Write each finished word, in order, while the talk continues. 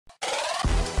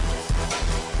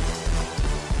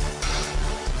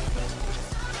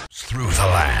through the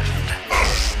land.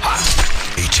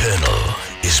 Eternal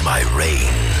is my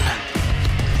reign.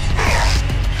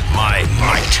 My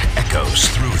might echoes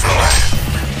through the land.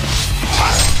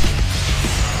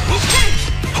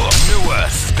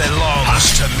 Newerth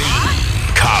belongs to me.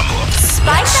 Come,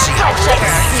 Spike let's see that how blood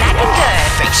sugar, smacking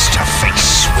good. face to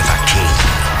face with a king.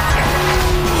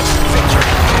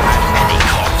 Victory at any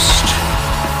cost.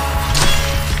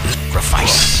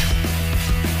 Sacrifice.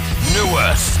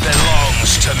 Newerth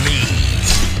belongs to me.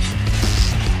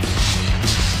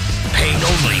 Pain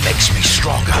only makes me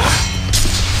stronger.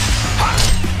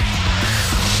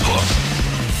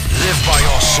 Live by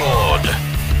your sword,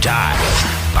 die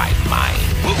by mine.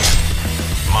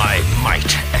 My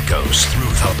might echoes through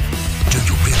the... Do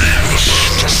you really wish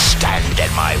to stand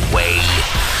in my way?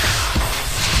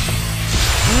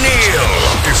 Kneel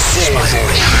before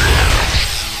me.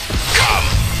 Come,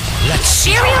 let's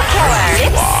see Serial how killer. brave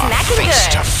you It's are smacking face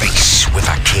good. to face with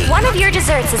a king. One of your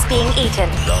desserts is being eaten.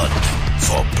 Blood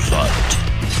for blood.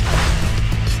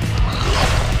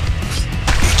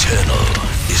 Eternal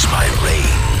is my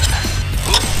reign.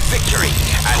 Victory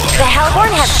at The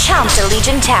Hellborn have chomped a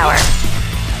Legion tower.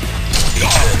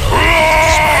 Eternal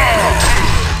is my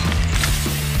reign.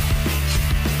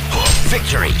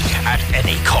 Victory at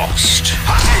any cost.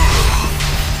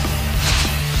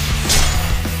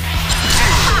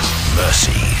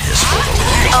 Mercy is for the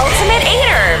weak. Ultimate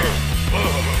Eater.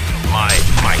 My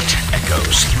might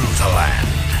echoes through the land.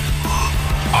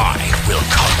 I will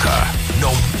conquer.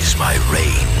 No is my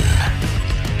reign.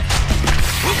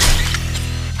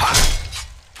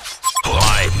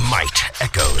 My might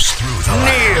echoes through the land.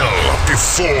 Kneel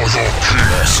before your king.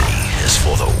 Mercy is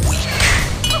for the weak.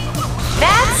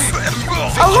 That's a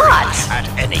Victory lot. at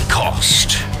any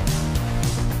cost.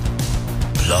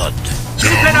 Blood.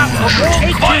 Keep it up,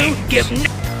 take two, give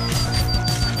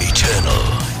Eternal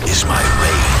is my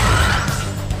reign.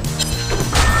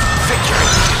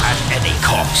 Victory at any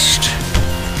cost.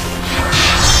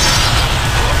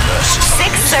 Mercy.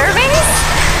 6 servings?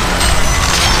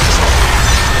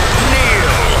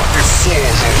 Kneel before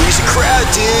the Here's a crowd,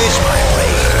 dude. my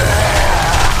reign.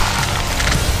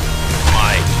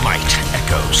 My might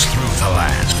echoes through the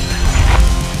land.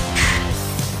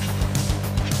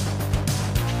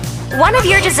 One of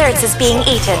your desserts is being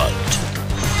eaten. Blood.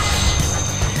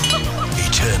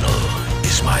 Eternal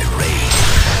is my reign.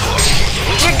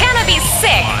 You're gonna be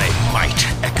sick. My might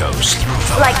echoes through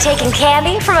the Like land. taking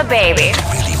candy from a baby.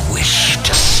 Really wish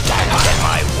to stand in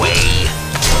my way.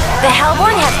 The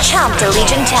Hellborn have chomped a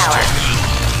Legion tower.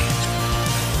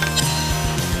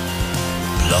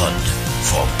 Blood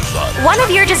for blood. One of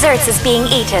your desserts is being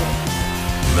eaten.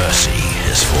 Mercy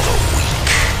is for the weak.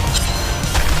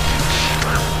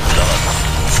 Blood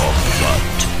for blood.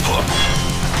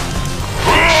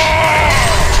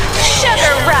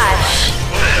 Sugar Rush.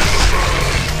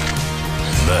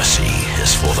 Mercy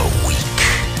is for the weak.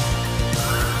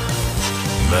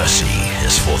 Mercy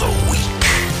is for the weak.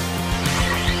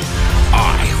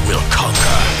 I will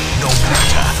conquer, no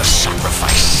matter the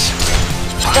sacrifice.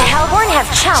 The Hellborn have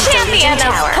chomped a Legion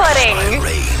tower. My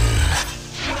reign.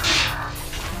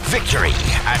 Victory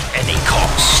at any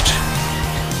cost.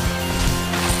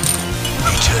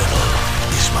 Eternal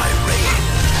is my reign.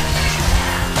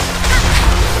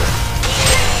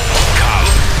 Come,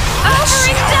 let's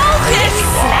see how brave you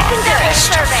are. Smacking good. Face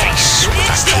to face with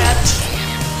a king.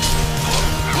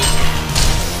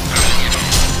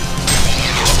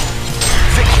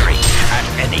 Victory at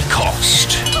any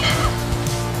cost.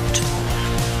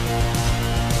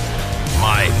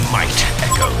 My might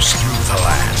echoes through the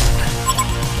land.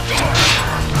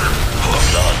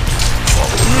 Blood for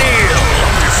kneel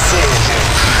before you.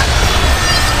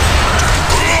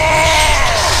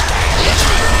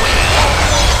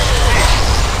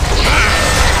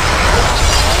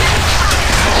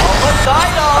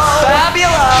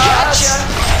 Fabulous!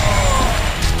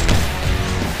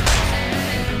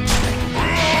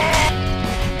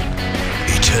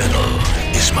 Eternal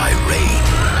is my reign.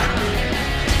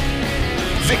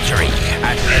 Victory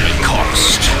at any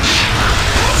cost.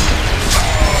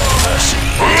 Mercy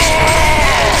is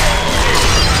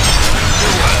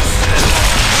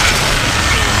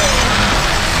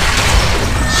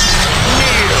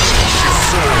kneel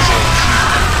before you.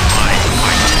 My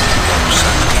might goes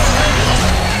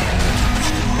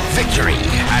victory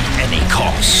at any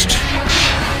cost.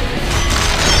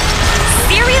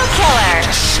 Serial killer.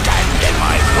 Stand in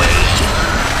my way.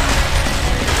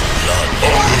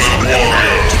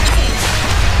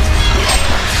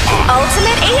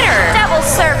 Ultimate Eater. Double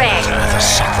serving. The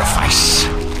sacrifice.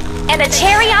 And a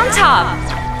cherry on top.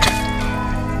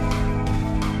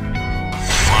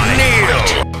 My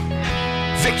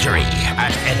might. Victory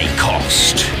at any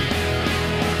cost.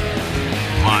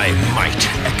 My might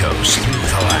echoes through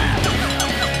the land.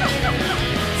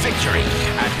 Victory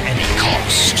at any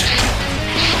cost.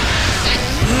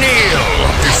 Kneel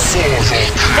before your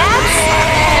That's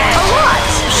a lot.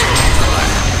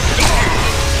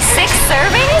 6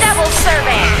 servings? Double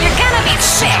serving. You're gonna be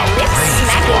sick. Lips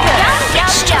smacking good. Yum,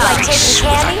 yum, yum. Like taking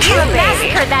candy from a baby.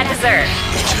 Massacred that dessert.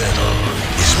 Eternal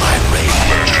is my reign.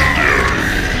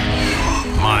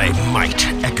 My might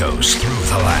echoes through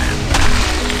the land.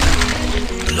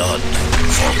 Blood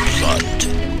for blood.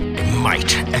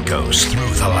 Might echoes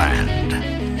through the land.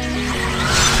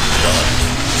 Blood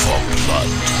for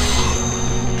blood.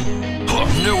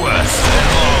 Newerth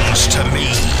belongs to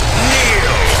me.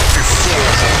 Kneel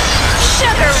before the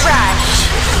Sugar rush.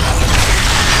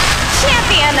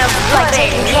 Champion of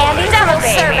pudding. Candy double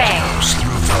serving. echoes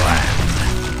through the land.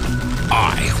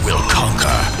 I will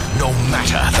conquer, no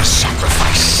matter the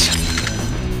sacrifice.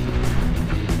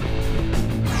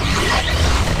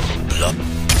 Blood.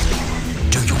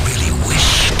 Do you really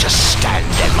wish to stand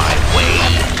in my way?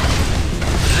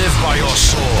 Live by your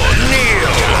sword.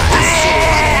 Kneel before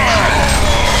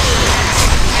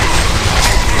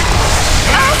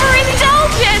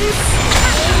Overindulgence.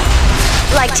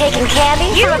 Like taking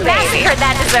candy from a baby. You massacred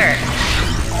that dessert.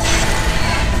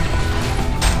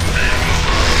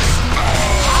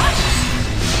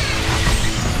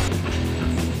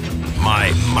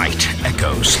 My might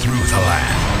echoes through the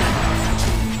land.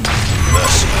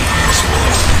 Mercy is for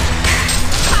the weak.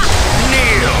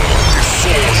 Kneel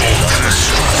before the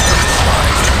strong.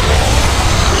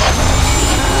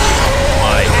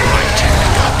 My might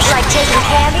echoes. Like taking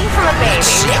candy from a baby.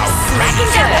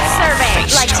 Smacking double serving.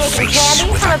 Face Like to taking face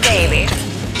candy with from a a baby.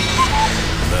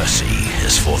 Mercy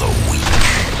is for the weak.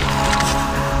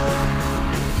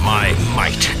 My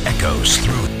might echoes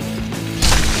through.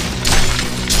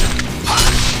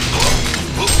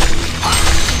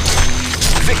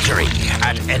 Victory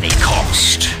at any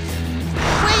cost.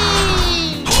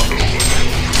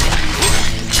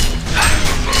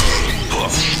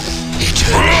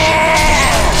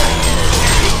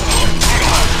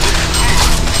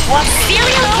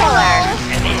 Serial killer.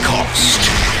 Any cost.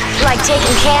 Like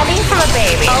taking candy from a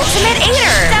baby. Ultimate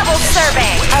eater. Double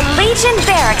serving. A Legion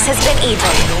barracks has been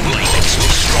eaten. Only makes me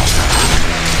stronger.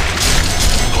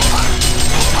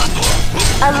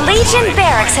 A Legion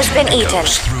barracks has been eaten.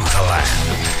 Goes through the land.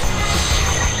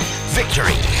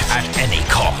 Victory at any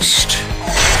cost.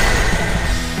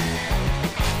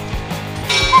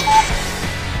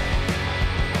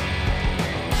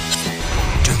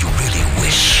 Do you really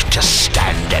wish to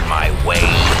stand in my way?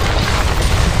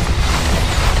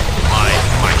 My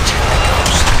might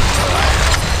goes through the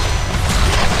land.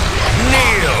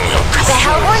 Kneel! The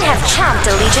Hellborn have chomped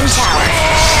a Legion tower.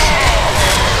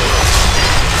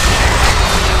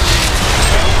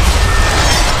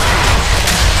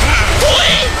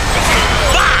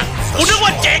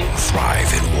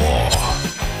 Thrive in war.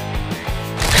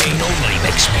 Pain only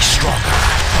makes me stronger.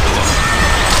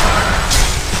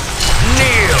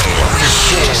 Kneel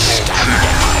before stand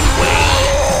in my way.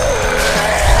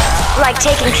 Like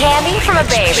taking candy from a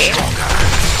baby.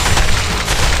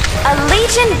 A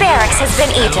Legion barracks has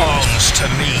been eaten. Belongs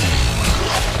to me.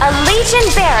 A Legion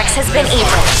barracks has been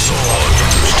eaten. Sword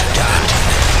used to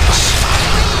darkness.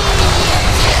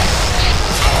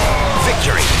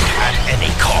 Victory at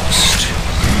any cost.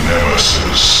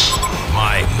 Nemesis.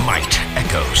 My might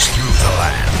echoes through the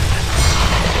land.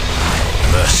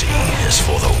 Mercy is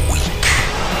for the weak.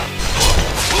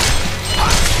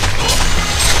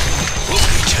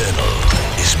 Eternal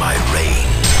is my reign.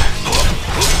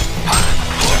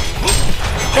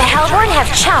 The Hellborn have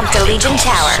chomped a Legion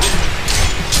tower.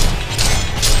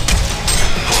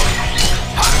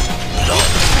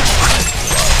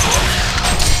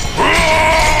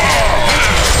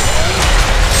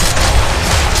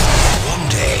 One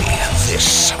day,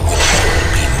 this will all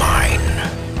be mine.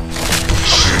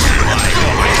 My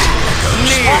might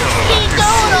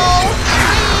echoes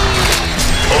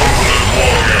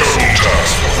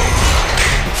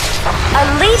A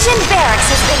Legion barracks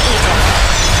has been eaten.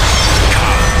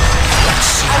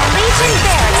 A Legion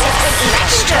barracks has been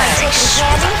eaten. Like taking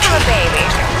candy from a baby.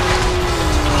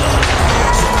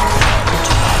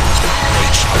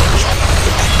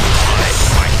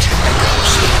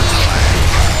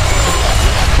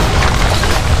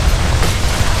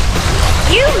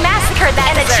 You massacred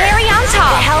that. And a cherry on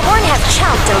top. The Hellborn have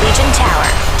chomped a Legion tower.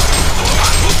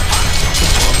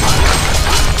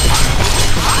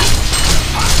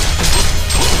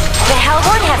 The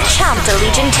Hellborn have chomped a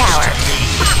Legion tower.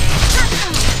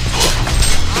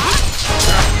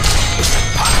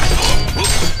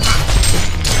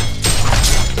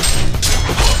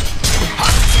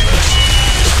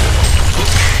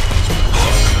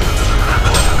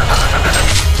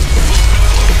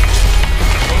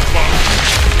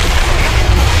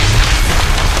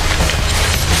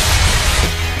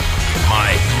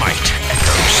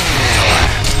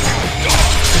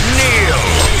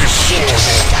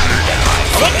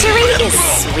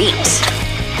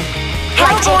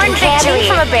 newborn victory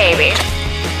from a baby.